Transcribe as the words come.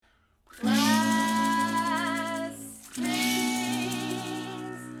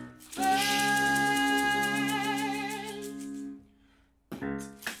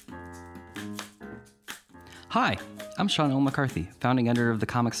Hi, I'm Sean L. McCarthy, founding editor of The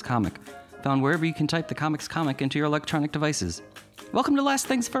Comics Comic, found wherever you can type The Comics Comic into your electronic devices. Welcome to Last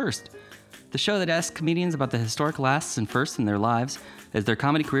Things First, the show that asks comedians about the historic lasts and firsts in their lives as their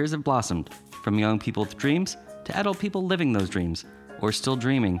comedy careers have blossomed, from young people with dreams to adult people living those dreams, or still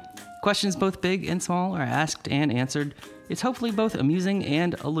dreaming. Questions both big and small are asked and answered. It's hopefully both amusing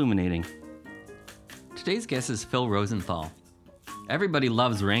and illuminating. Today's guest is Phil Rosenthal. Everybody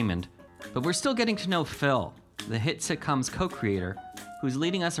loves Raymond, but we're still getting to know Phil, the hit sitcom's co-creator, who's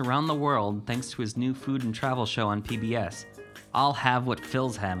leading us around the world thanks to his new food and travel show on PBS, I'll Have What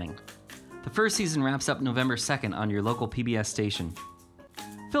Phil's Having. The first season wraps up November 2nd on your local PBS station.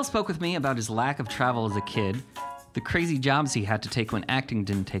 Phil spoke with me about his lack of travel as a kid, the crazy jobs he had to take when acting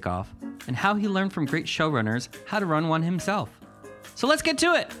didn't take off, and how he learned from great showrunners how to run one himself. So let's get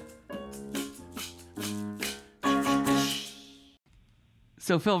to it!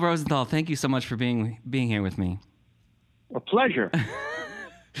 So Phil Rosenthal, thank you so much for being here with me. A pleasure.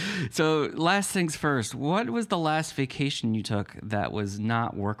 So last things first, what was the last vacation you took that was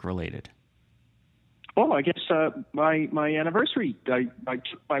not work-related? Oh, I guess my anniversary. I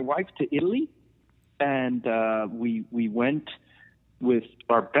took my wife to Italy, and we went with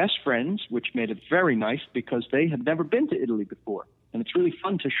our best friends, which made it very nice because they had never been to Italy before. And it's really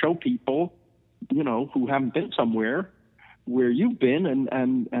fun to show people, who haven't been somewhere where you've been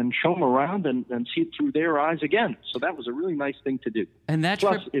and show them around and see it through their eyes again. So that was a really nice thing to do. And that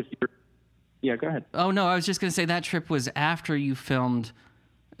Plus, trip... Yeah, go ahead. Oh, no, I was just going to say that trip was after you filmed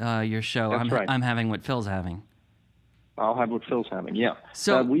your show. That's right. I'm Having What Phil's Having. I'll Have What Phil's Having, yeah.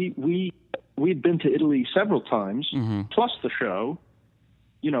 So we'd been to Italy several times, plus the show.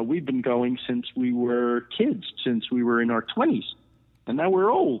 We've been going since we were kids, since we were in our 20s, and now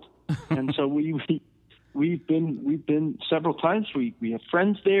we're old. And so we've been several times. We have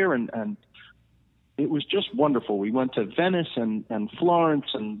friends there, and it was just wonderful. We went to Venice and Florence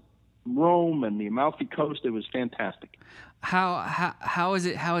and Rome and the Amalfi Coast. It was fantastic. How is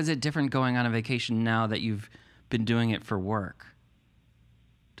it different going on a vacation now that you've been doing it for work?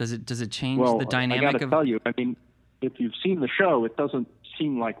 Does it change the dynamic? I got to tell you, I mean, if you've seen the show, it doesn't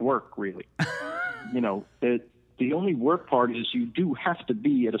seem like work really. The only work part is you do have to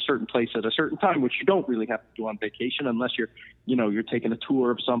be at a certain place at a certain time, which you don't really have to do on vacation unless you're taking a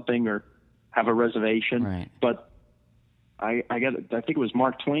tour of something or have a reservation. Right. But I think it was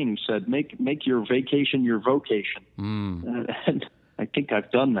Mark Twain who said, make your vacation your vocation. And I think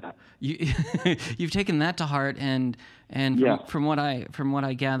I've done that. You've taken that to heart, and from what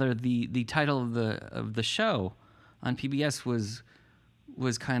I gather, the title of the show on PBS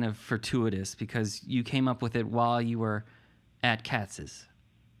was kind of fortuitous because you came up with it while you were at Katz's.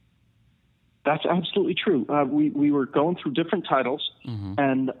 That's absolutely true. We were going through different titles,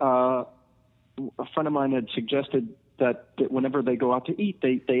 and a friend of mine had suggested that whenever they go out to eat,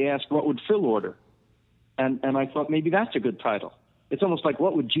 they ask, what would Phil order? And I thought maybe that's a good title. It's almost like,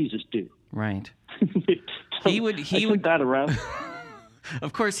 what would Jesus do? Right. So he would took that around.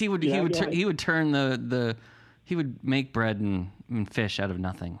 Of course, he would make bread and fish out of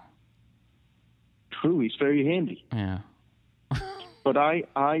nothing. True, he's very handy. Yeah. But I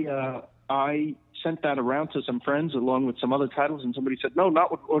sent that around to some friends along with some other titles, and somebody said, no,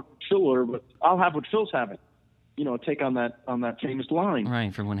 not what Phil ordered, but I'll have what Phil's having. Take on that famous line.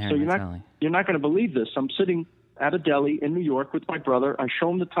 Right, from When Harry Met Sally. You're not going to believe this. I'm sitting at a deli in New York with my brother. I show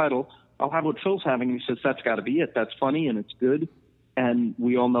him the title, I'll Have What Phil's Having, and he says, that's got to be it. That's funny, and it's good. And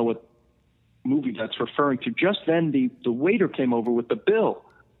we all know what movie that's referring to. Just then, the waiter came over with the bill,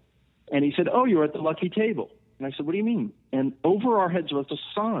 and he said, oh, you're at the lucky table. And I said, what do you mean? And over our heads was a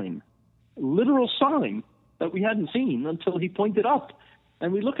sign, literal sign, that we hadn't seen until he pointed up.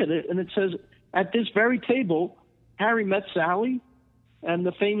 And we look at it, and it says, at this very table, Harry met Sally, and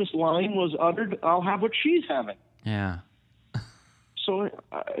the famous line was uttered, I'll have what she's having. Yeah. So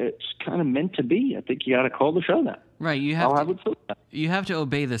it's kind of meant to be. I think you got to call the show that. Right. You have to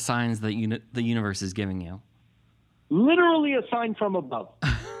obey the signs that the universe is giving you. Literally a sign from above.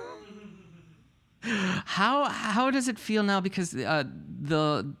 How does it feel now? Because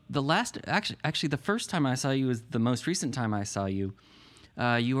the first time I saw you was the most recent time I saw you.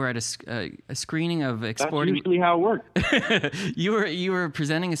 You were at a screening of Exporting. That's usually how it works. You were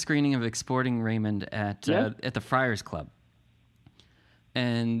presenting a screening of Exporting Raymond at the Friars Club,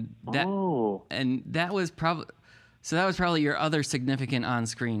 and that was probably your other significant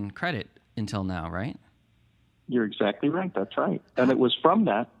on-screen credit until now, right? You're exactly right. That's right, and it was from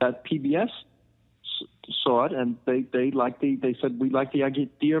that PBS saw it, and they said we like the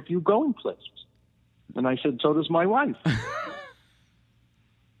idea of you going places, and I said so does my wife.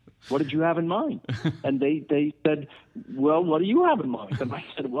 What did you have in mind? And they said, well, what do you have in mind? And I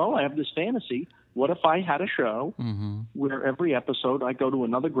said, well, I have this fantasy. What if I had a show where every episode I go to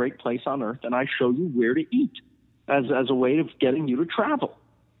another great place on earth and I show you where to eat as a way of getting you to travel?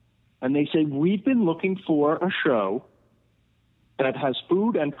 And they said, we've been looking for a show that has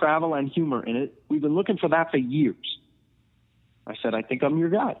food and travel and humor in it. We've been looking for that for years. I said, I think I'm your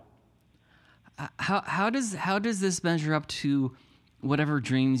guy. How does this measure up to whatever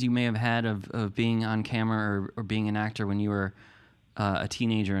dreams you may have had of being on camera or being an actor when you were a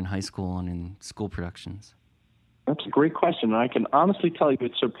teenager in high school and in school productions? That's a great question. And I can honestly tell you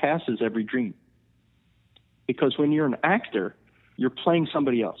it surpasses every dream. Because when you're an actor, you're playing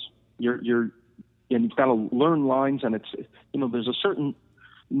somebody else. And you've got to learn lines, and it's, there's a certain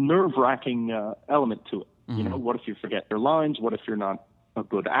nerve-wracking element to it. What if you forget your lines? What if you're not a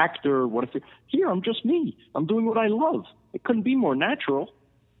good actor? What if here I'm just me. I'm doing what I love. It couldn't be more natural.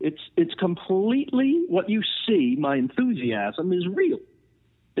 It's completely what you see. My enthusiasm is real.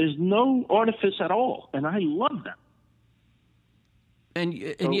 There's no artifice at all, and I love that. And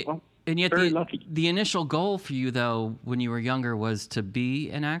yet very lucky. The initial goal for you, though, when you were younger, was to be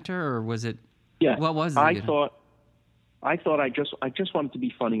an actor, or was it? Yeah. What was it? I thought I just wanted to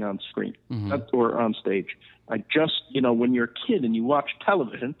be funny on screen or on stage. I just, when you're a kid and you watch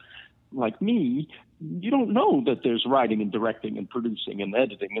television, like me, you don't know that there's writing and directing and producing and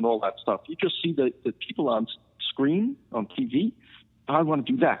editing and all that stuff. You just see the people on screen, on TV. I want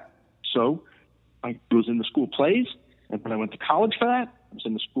to do that. So I was in the school plays, and then I went to college for that. I was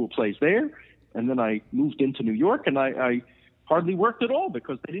in the school plays there, and then I moved into New York, and I hardly worked at all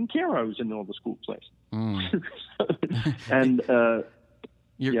because they didn't care I was in all the school plays. And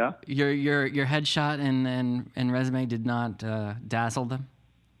your headshot and resume did not dazzle them?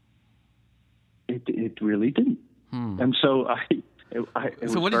 It really didn't. And so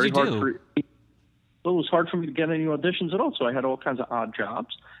So what did you do? It was hard for me to get any auditions at all. So I had all kinds of odd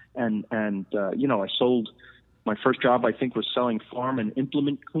jobs, and I sold. My first job, I think, was selling farm and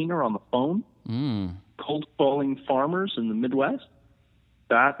implement cleaner on the phone. Cold calling farmers in the Midwest.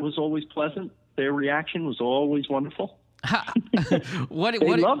 That was always pleasant. Their reaction was always wonderful. They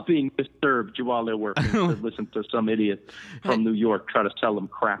love being disturbed while they're working to listen to some idiot from New York try to sell them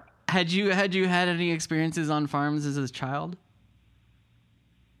crap. Had you had any experiences on farms as a child?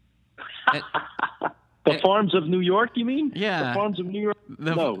 The farms of New York, you mean? Yeah. The farms of New York?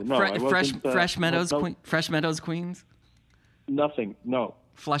 No. Fresh Meadows, Queens? Nothing, no.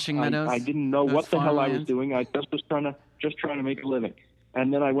 Flushing Meadows? I didn't know what the hell I was doing. I just was trying to make a living.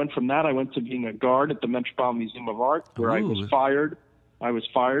 And then I went from that, I went to being a guard at the Metropolitan Museum of Art, where I was fired. I was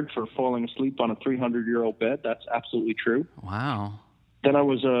fired for falling asleep on a 300-year-old bed. That's absolutely true. Wow. Then I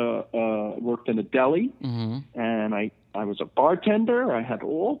was worked in a deli, and I was a bartender. I had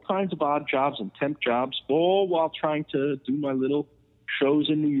all kinds of odd jobs and temp jobs, all while trying to do my little shows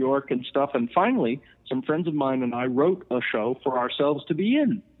in New York and stuff. And finally, some friends of mine and I wrote a show for ourselves to be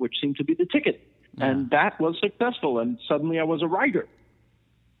in, which seemed to be the ticket. Yeah. And that was successful, and suddenly I was a writer.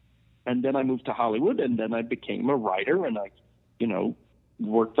 And then I moved to Hollywood, and then I became a writer, and I,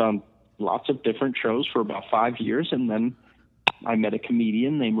 worked on lots of different shows for about 5 years, and then I met a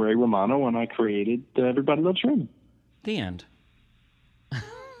comedian named Ray Romano, and I created Everybody Loves Raymond. The end.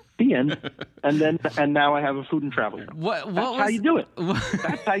 The end. And now I have a food and travel show. That's how you do it.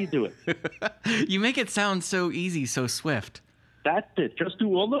 That's how you do it. You make it sound so easy, so swift. That's it. Just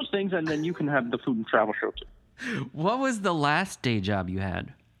do all those things, and then you can have the food and travel show too. What was the last day job you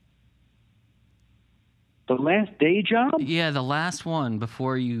had? The last day job? Yeah, the last one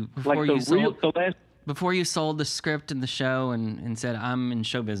before you sold the script and the show and said, I'm in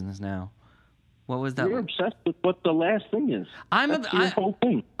show business now. What was that? You're obsessed with what the last thing is. That's your whole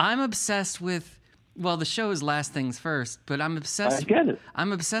thing. I'm obsessed with, well, the show is last things first, but I'm obsessed. I get it.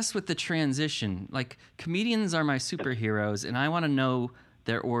 I'm obsessed with the transition. Like, comedians are my superheroes, and I want to know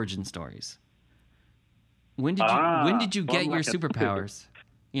their origin stories. When did you get your superpowers?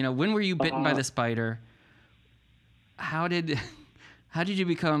 When were you bitten by the spider? How did you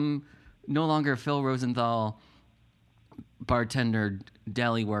become no longer Phil Rosenthal, bartender,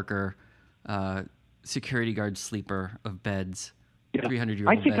 deli worker, security guard, sleeper of beds,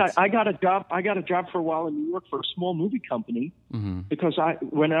 300-year-old beds? I think I got a job. I got a job for a while in New York for a small movie company because I've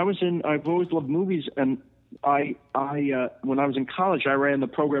always loved movies, and when I was in college, I ran the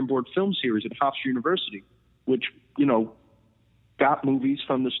program board film series at Hofstra University, which got movies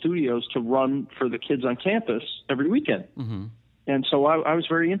from the studios to run for the kids on campus every weekend. And so I was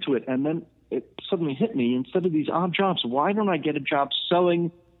very into it. And then it suddenly hit me, instead of these odd jobs, why don't I get a job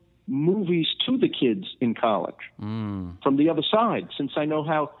selling movies to the kids in college from the other side, since I know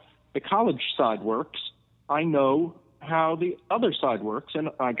how the college side works, I know how the other side works, and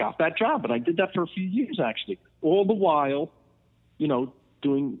I got that job. And I did that for a few years, actually, all the while,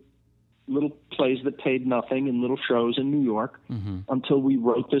 doing little plays that paid nothing and little shows in New York until we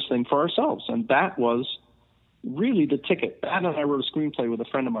wrote this thing for ourselves. And that was really the ticket. That, and I wrote a screenplay with a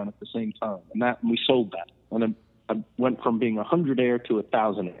friend of mine at the same time, and we sold that. And I went from being 100-air to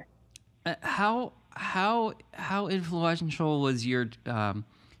 1,000-air. How influential was your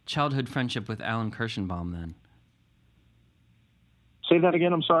childhood friendship with Alan Kirschenbaum then? Say that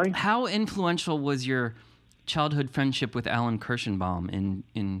again, I'm sorry? How influential was your childhood friendship with Alan Kirschenbaum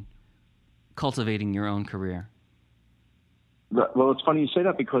in cultivating your own career? Well, it's funny you say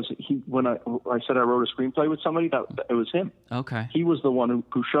that, because when I said I wrote a screenplay with somebody, that it was him. Okay. He was the one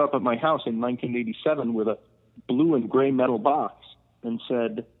who showed up at my house in 1987 with a blue and gray metal box and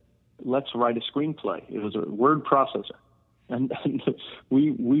said, "Let's write a screenplay." It was a word processor, and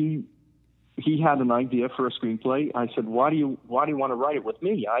he had an idea for a screenplay. I said, "Why do you want to write it with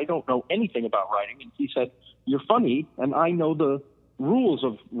me? I don't know anything about writing." And he said, "You're funny, and I know the rules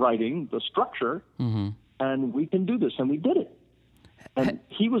of writing, the structure, and we can do this." And we did it. And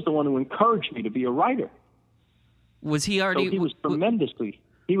he was the one who encouraged me to be a writer. Was he already? So he was tremendously.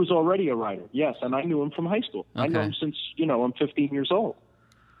 He was already a writer, yes, and I knew him from high school. Okay. I know him since I'm 15 years old.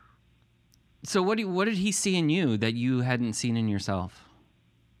 So what did he see in you that you hadn't seen in yourself?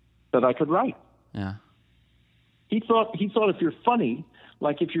 That I could write. Yeah. He thought if you're funny,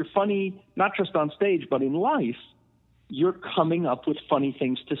 not just on stage but in life, you're coming up with funny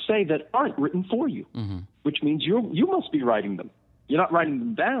things to say that aren't written for you, which means you must be writing them. You're not writing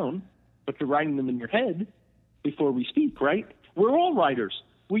them down, but you're writing them in your head before we speak, right? We're all writers.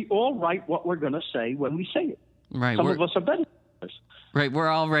 We all write what we're going to say when we say it. Right. Some of us are better than others. Right. We're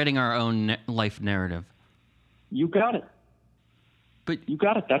all writing our own life narrative. You got it. But you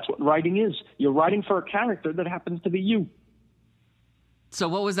got it. That's what writing is. You're writing for a character that happens to be you. So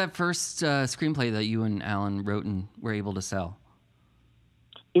what was that first screenplay that you and Alan wrote and were able to sell?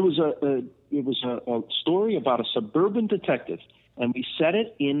 It was a story about a suburban detective, and we set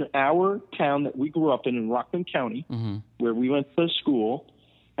it in our town that we grew up in Rockland County, where we went to school,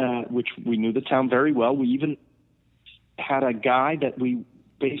 which we knew the town very well. We even had a guy that we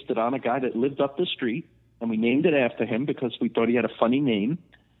based it on, a guy that lived up the street, and we named it after him because we thought he had a funny name,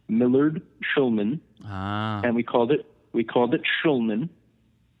 Millard Shulman, and we called it Shulman.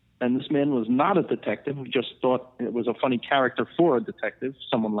 And this man was not a detective. We just thought it was a funny character for a detective,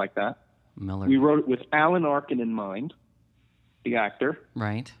 someone like that. Millard. We wrote it with Alan Arkin in mind, the actor.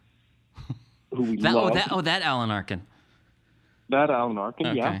 Right. Who we loved. That Alan Arkin. That Alan Arkin,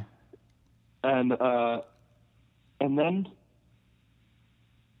 okay. Yeah. And then,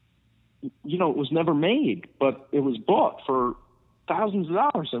 it was never made, but it was bought for thousands of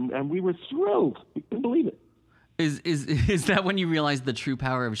dollars, and we were thrilled. We couldn't believe it. Is that when you realized the true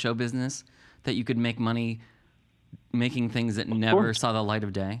power of show business? That you could make money making things that never saw the light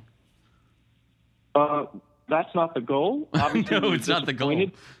of day? That's not the goal. Obviously, no, it's not the goal.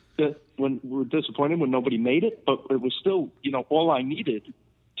 When we were disappointed when nobody made it, but it was still, all I needed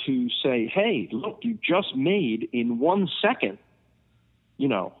to say, hey, look, you just made in 1 second.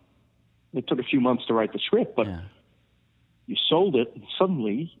 It took a few months to write the script, but you sold it, and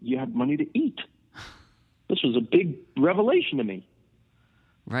suddenly you had money to eat. This was a big revelation to me.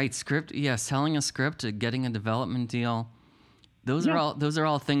 Right, selling a script, getting a development deal. Those are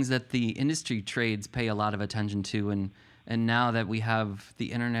all things that the industry trades pay a lot of attention to, and now that we have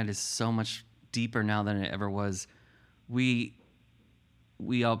the internet is so much deeper now than it ever was. We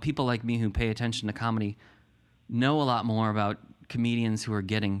all, people like me who pay attention to comedy, know a lot more about comedians who are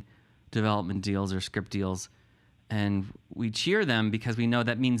getting development deals or script deals, and we cheer them because we know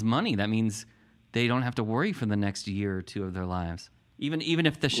that means money. That means they don't have to worry for the next year or two of their lives, even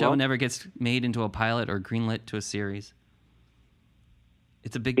if the show never gets made into a pilot or greenlit to a series.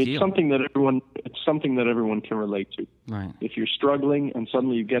 It's a big deal. It's something that everyone can relate to. Right. If you're struggling and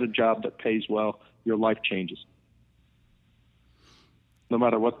suddenly you get a job that pays well, your life changes. No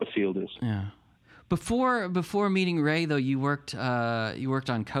matter what the field is. Yeah. Before meeting Ray, though, you worked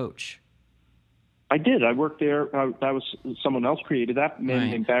on Coach. I did. I worked there. That was someone else created that, man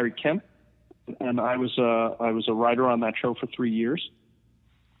named Barry Kemp. And I was a writer on that show for 3 years.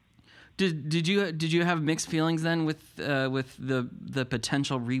 Did you have mixed feelings then with the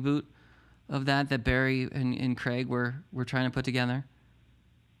potential reboot of that Barry and Craig were trying to put together?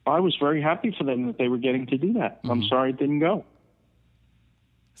 I was very happy for them that they were getting to do that. I'm sorry it didn't go.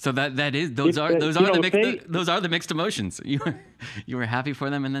 So those are the mixed emotions. You were happy for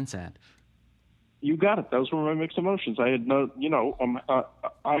them and then sad. You got it. Those were my mixed emotions. I had no,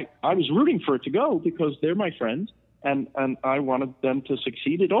 I was rooting for it to go because they're my friends, and I wanted them to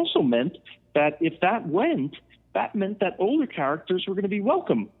succeed. It also meant that if that went, that meant that older characters were going to be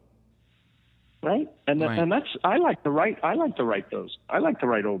welcome, right? And that's I like to write those. I like to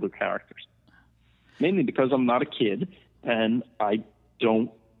write older characters, mainly because I'm not a kid, and I don't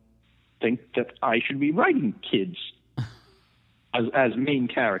think that I should be writing kids as main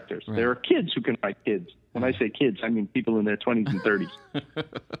characters. Right. There are kids who can write kids. When I say kids, I mean people in their 20s and 30s.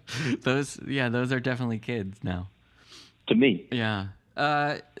 Those are definitely kids now. To me. Yeah.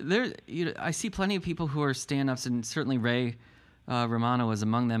 I see plenty of people who are stand-ups, and certainly Ray Romano was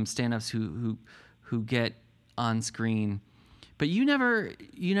among them, stand-ups who get on screen. But you never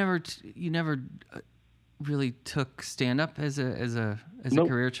really took stand-up as a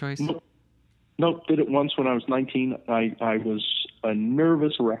career choice? Nope, did it once when I was 19. I was a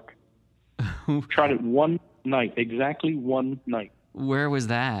nervous wreck. Tried it exactly one night. Where was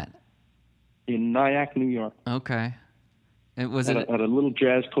that? In Nyack, New York. Okay. At a little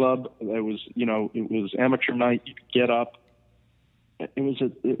jazz club. It was amateur night. You could get up.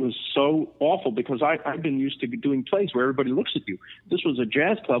 It was so awful because I've been used to doing plays where everybody looks at you. This was a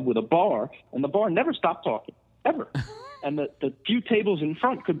jazz club with a bar, and the bar never stopped talking, ever. And the few tables in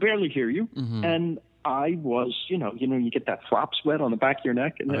front could barely hear you. Mm-hmm. And I was, you get that flop sweat on the back of your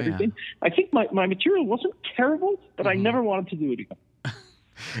neck and everything. Yeah. I think my material wasn't terrible, but I never wanted to do it again.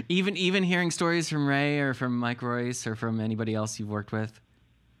 Even hearing stories from Ray or from Mike Royce or from anybody else you've worked with?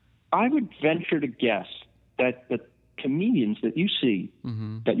 I would venture to guess that the comedians that you see,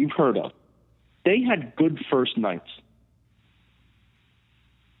 that you've heard of, they had good first nights.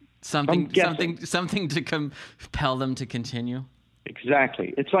 Something to compel them to continue.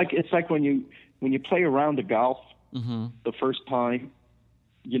 Exactly. It's like when you play a round of golf the first time,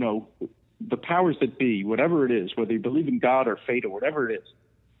 the powers that be, whatever it is, whether you believe in God or fate or whatever it is,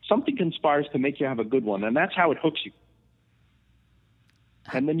 something conspires to make you have a good one, and that's how it hooks you.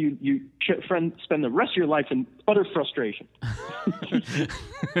 And then you spend the rest of your life in utter frustration.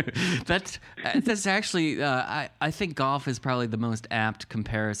 That's actually, I think golf is probably the most apt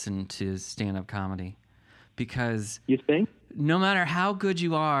comparison to stand-up comedy, because you think no matter how good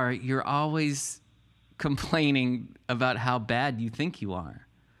you are, you're always complaining about how bad you think you are,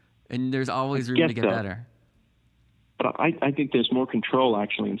 and there's always room to get better. But I think there's more control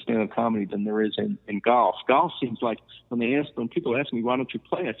actually in stand-up comedy than there is in golf. Golf seems like when people ask me, why don't you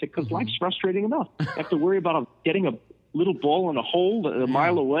play? I say, because life's frustrating enough. You have to worry about getting a little ball in a hole a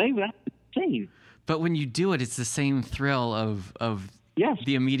mile away. That's insane. But when you do it, it's the same thrill of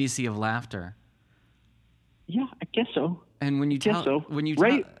the immediacy of laughter. Yeah, I guess so. And when you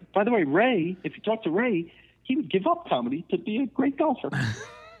Ray, by the way, Ray, if you talk to Ray, he would give up comedy to be a great golfer.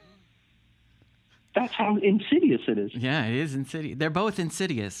 That's how insidious it is. Yeah, it is insidious. They're both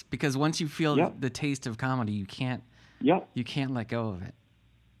insidious because once you feel the taste of comedy, you can't let go of it.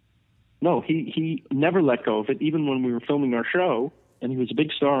 No, he never let go of it. Even when we were filming our show and he was a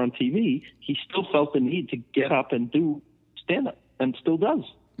big star on TV, he still felt the need to get up and do stand-up, and still does.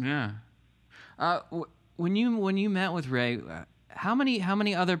 Yeah. When you met with Ray, how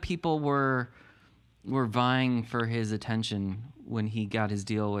many other people were vying for his attention when he got his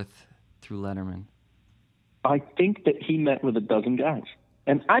deal through Letterman? I think that he met with a dozen guys,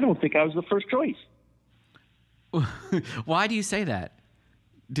 and I don't think I was the first choice. Why do you say that?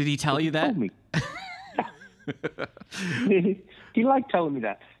 Did he tell you that? He told me. He liked telling me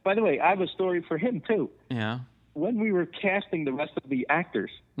that. By the way, I have a story for him too. Yeah. When we were casting the rest of the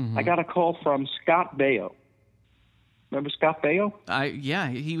actors, I got a call from Scott Baio. Remember Scott Baio? Yeah,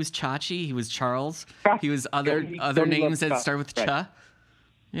 he was Chachi. He was Charles. Scott, he was other names that start with Cha. Right.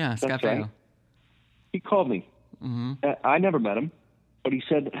 Yeah, Scott Baio. Right. He called me. I never met him, but he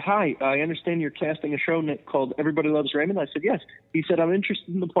said, "Hi, I understand you're casting a show called Everybody Loves Raymond." I said, "Yes." He said, "I'm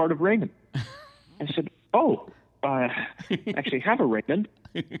interested in the part of Raymond." I said, "Oh, I actually have a Raymond,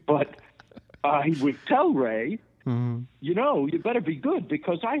 but I would tell Ray, you better be good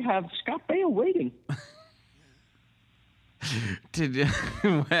because I have Scott Baio waiting."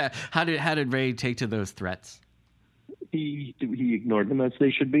 How did Ray take to those threats? He ignored them as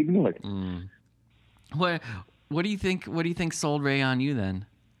they should be ignored. What do you think? What do you think sold Ray on you then?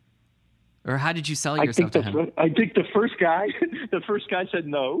 Or how did you sell yourself to him? I think the first guy said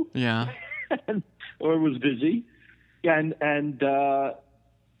no. Yeah. Or was busy. And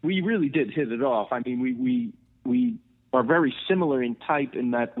we really did hit it off. I mean, we are very similar in type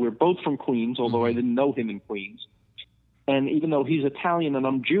in that we're both from Queens, although I didn't know him in Queens. And even though he's Italian and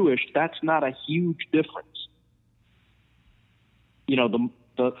I'm Jewish, that's not a huge difference.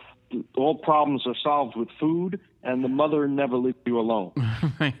 all problems are solved with food, and the mother never leaves you alone.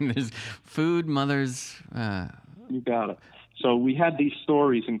 Right. There's food, mothers. You got it. So we had these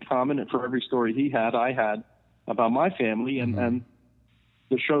stories in common, and for every story he had, I had about my family, and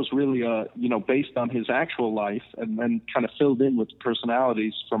the show's really, based on his actual life, and then kind of filled in with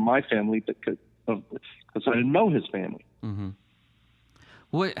personalities from my family because I didn't know his family. Mm-hmm.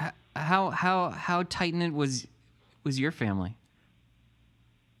 What? How tight knit was your family?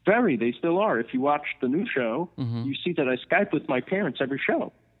 Very. They still are. If you watch the new show, you see that I Skype with my parents every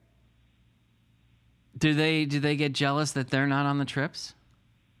show. Do they get jealous that they're not on the trips?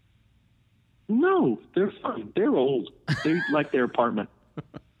 No, they're fine. They're old. They like their apartment.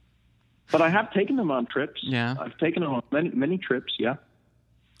 But I have taken them on trips. Yeah. I've taken them on many trips, yeah.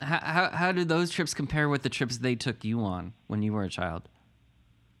 How do those trips compare with the trips they took you on when you were a child?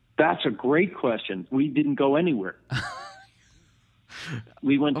 That's a great question. We didn't go anywhere.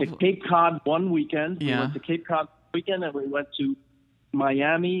 We went to Cape Cod one weekend. Yeah. We went to Cape Cod weekend, and we went to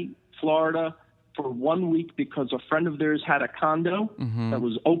Miami, Florida for 1 week because a friend of theirs had a condo that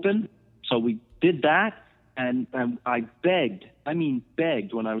was open. So we did that, and I begged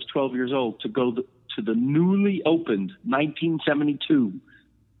when I was 12 years old to go to the newly opened 1972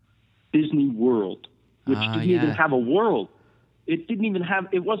 Disney World, which didn't even have a world.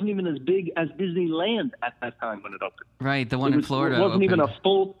 It wasn't even as big as Disneyland at that time when it opened. Right, the one in Florida. It wasn't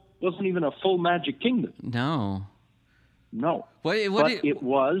even a full Magic Kingdom. No. But it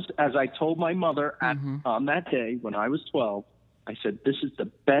was, as I told my mother on that day when I was 12, I said, "This is the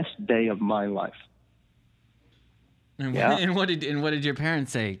best day of my life." And what did your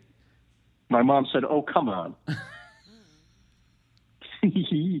parents say? My mom said, "Oh, come on."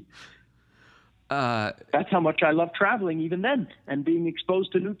 That's how much I love traveling even then and being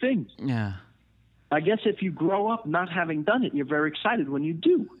exposed to new things. Yeah. I guess if you grow up not having done it, you're very excited when you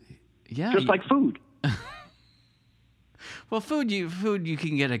do. Yeah. Just like food. Well, food you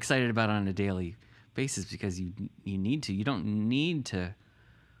can get excited about on a daily basis because you need to. You don't need to.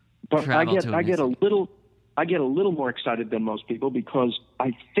 But I get a little more excited than most people because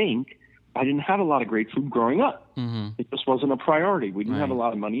I think I didn't have a lot of great food growing up. It just wasn't a priority. We didn't have a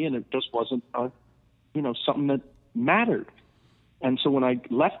lot of money, and it just wasn't something that mattered. And so when I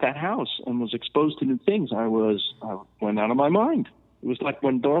left that house and was exposed to new things, I went out of my mind. It was like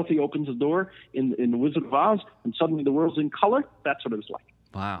when Dorothy opens the door in The Wizard of Oz, and suddenly the world's in color. That's what it was like.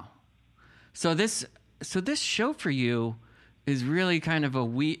 Wow. So this show for you is really kind of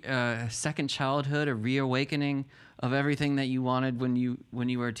a second childhood, a reawakening of everything that you wanted when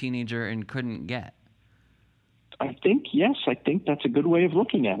you were a teenager and couldn't get. I think that's a good way of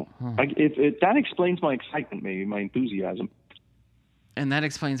looking at it. If that explains my excitement, maybe my enthusiasm. And that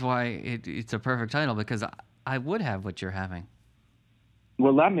explains why it's a perfect title, because I would have what you're having.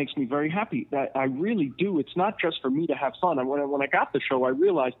 Well, that makes me very happy. I really do. It's not just for me to have fun. And when I got the show, I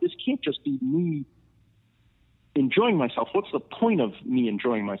realized this can't just be me enjoying myself. What's the point of me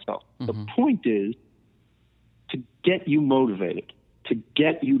enjoying myself? The point is to get you motivated, to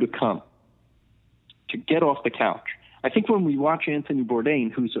get you to come, to get off the couch. I think when we watch Anthony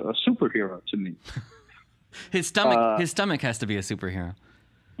Bourdain, who's a superhero to me. His stomach has to be a superhero.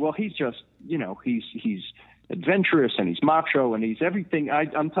 Well, he's just, he's adventurous and he's macho and he's everything.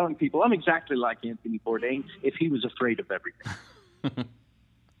 I'm telling people I'm exactly like Anthony Bourdain if he was afraid of everything.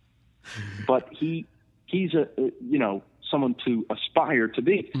 But he's someone to aspire to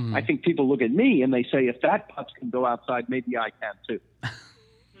be. I think people look at me and they say, if that putz can go outside, maybe I can too.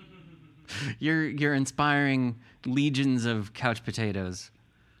 You're inspiring legions of couch potatoes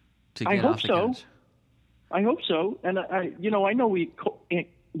to get off the couch. I hope so. And I know we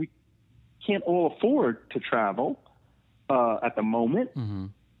can't all afford to travel at the moment,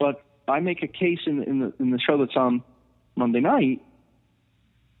 but I make a case in the show that's on Monday night.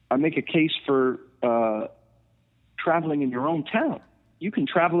 I make a case for traveling in your own town. You can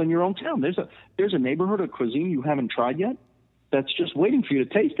travel in your own town. There's a neighborhood of cuisine you haven't tried yet that's just waiting for you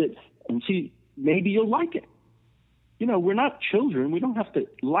to taste it and see, maybe you'll like it. We're not children. We don't have to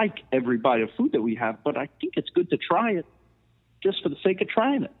like every bite of food that we have, but I think it's good to try it just for the sake of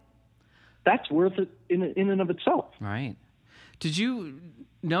trying it. That's worth it in and of itself. Right. Did you,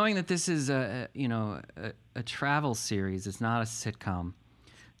 knowing that this is a travel series, it's not a sitcom,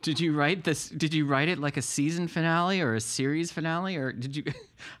 did you write this? Did you write it like a season finale or a series finale, or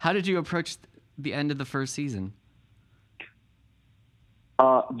how did you approach the end of the first season?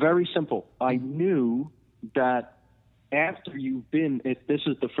 Very simple. I knew that after if this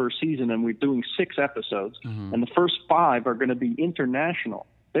is the first season and we're doing 6 episodes, and the first 5 are going to be international.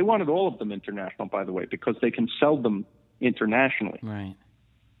 They wanted all of them international, by the way, because they can sell them internationally. Right.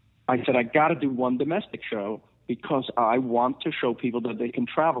 I said, I got to do one domestic show because I want to show people that they can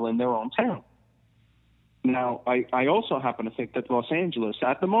travel in their own town. Now, I also happen to think that Los Angeles,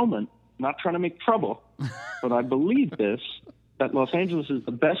 at the moment, not trying to make trouble, but I believe this, that Los Angeles is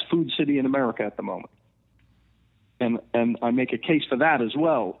the best food city in America at the moment. And I make a case for that as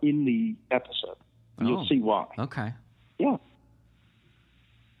well in the episode. And you'll see why. Okay. Yeah.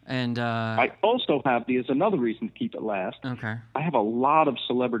 And I also have, there's another reason to keep it last. Okay. I have a lot of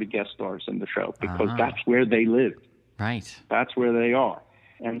celebrity guest stars in the show because that's where they live. Right. That's where they are.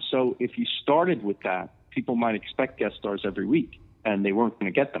 And so if you started with that, people might expect guest stars every week, and they weren't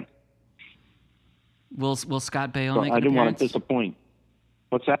going to get them. Will Scott Baio So make an appearance? I didn't want to disappoint.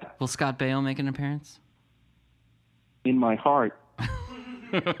 What's that? Will Scott Baio make an appearance? In my heart.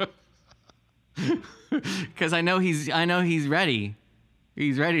 Because I know he's ready.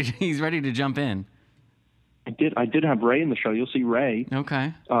 He's ready to jump in. I did have Ray in the show. You'll see Ray.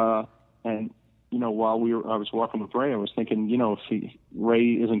 Okay. And while I was walking with Ray, I was thinking, if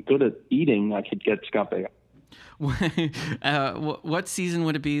Ray isn't good at eating, I could get Scott Baio. What season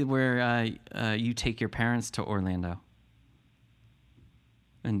would it be where you take your parents to Orlando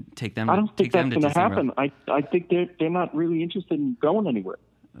and take them? I don't think that's going to happen. World? I think they're not really interested in going anywhere.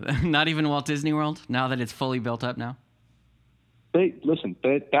 Not even Walt Disney World, now that it's fully built up now?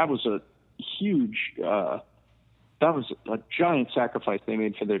 That was a huge, that was a giant sacrifice they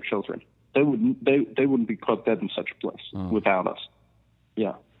made for their children. They wouldn't be caught dead in such a place without us.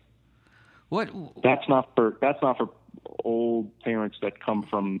 Yeah. What? That's not for old parents that come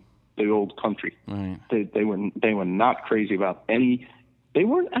from the old country. Right. They were not crazy about any. They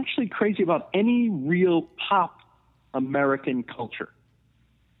weren't actually crazy about any real pop American culture.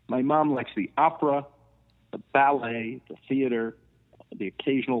 My mom likes the opera, the ballet, the theater, the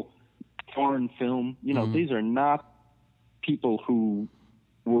occasional foreign film. These are not people who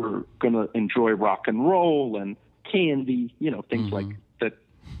were going to enjoy rock and roll and candy, things like that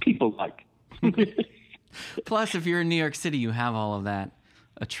people like. Plus, if you're in New York City, you have all of that,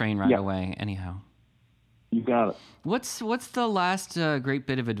 a train ride away anyhow. You got it. What's the last great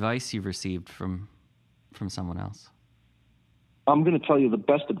bit of advice you've received from someone else? I'm going to tell you the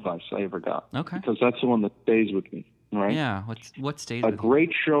best advice I ever got. Okay. Because that's the one that stays with me, right? Yeah. What stays a with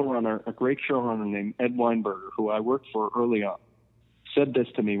great showrunner named Ed Weinberger, who I worked for early on, said this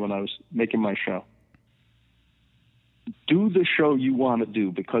to me when I was making my show. Do the show you want to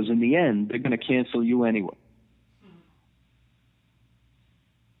do, because in the end, they're going to cancel you anyway.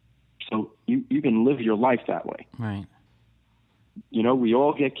 So you can live your life that way. Right. We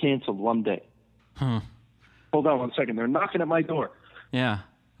all get canceled one day. Huh. Hold on 1 second. They're knocking at my door. Yeah.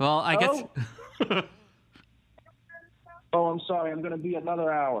 Well, I guess... Oh, I'm sorry. I'm going to be another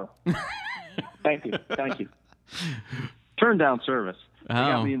hour. Thank you. Turn down service. They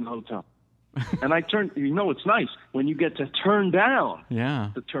got me in the hotel. And I turned, it's nice when you get to turn down.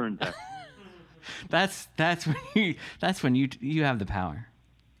 Yeah. The turn down. That's when you have the power.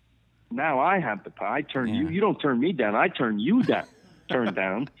 Now I have the power. I turn you. You don't turn me down. I turn you down. Turn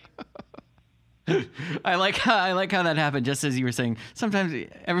down. I like how that happened. Just as you were saying, sometimes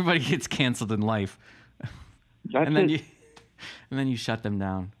everybody gets canceled in life, and then you shut them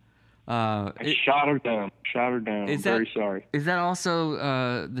down. I shot her down. I'm very sorry. Is that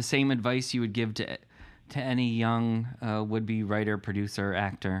also the same advice you would give to any young would-be writer, producer,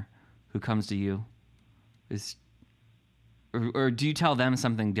 actor who comes to you? Or do you tell them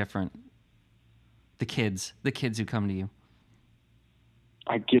something different? The kids who come to you.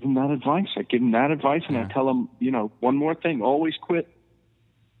 I give them that advice. And I tell them, one more thing: always quit.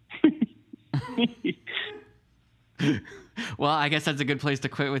 Well, I guess that's a good place to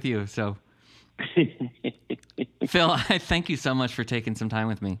quit with you. So, Phil, I thank you so much for taking some time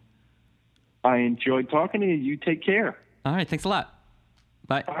with me. I enjoyed talking to you. You take care. All right. Thanks a lot.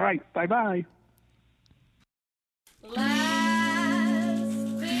 Bye. All right. Bye-bye.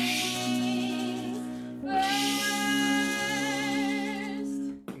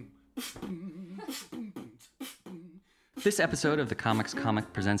 This episode of the Comics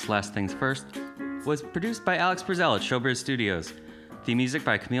Comic Presents Last Things First was produced by Alex Brazell at Showbiz Studios. Theme music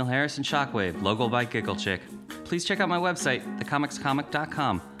by Camille Harris and Shockwave, logo by Giggle Chick. Please check out my website,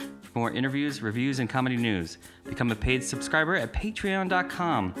 thecomicscomic.com, for more interviews, reviews, and comedy news. Become a paid subscriber at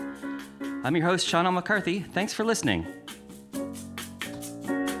patreon.com. I'm your host, Sean L. McCarthy. Thanks for listening.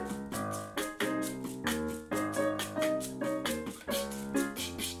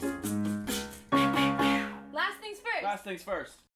 Last things first.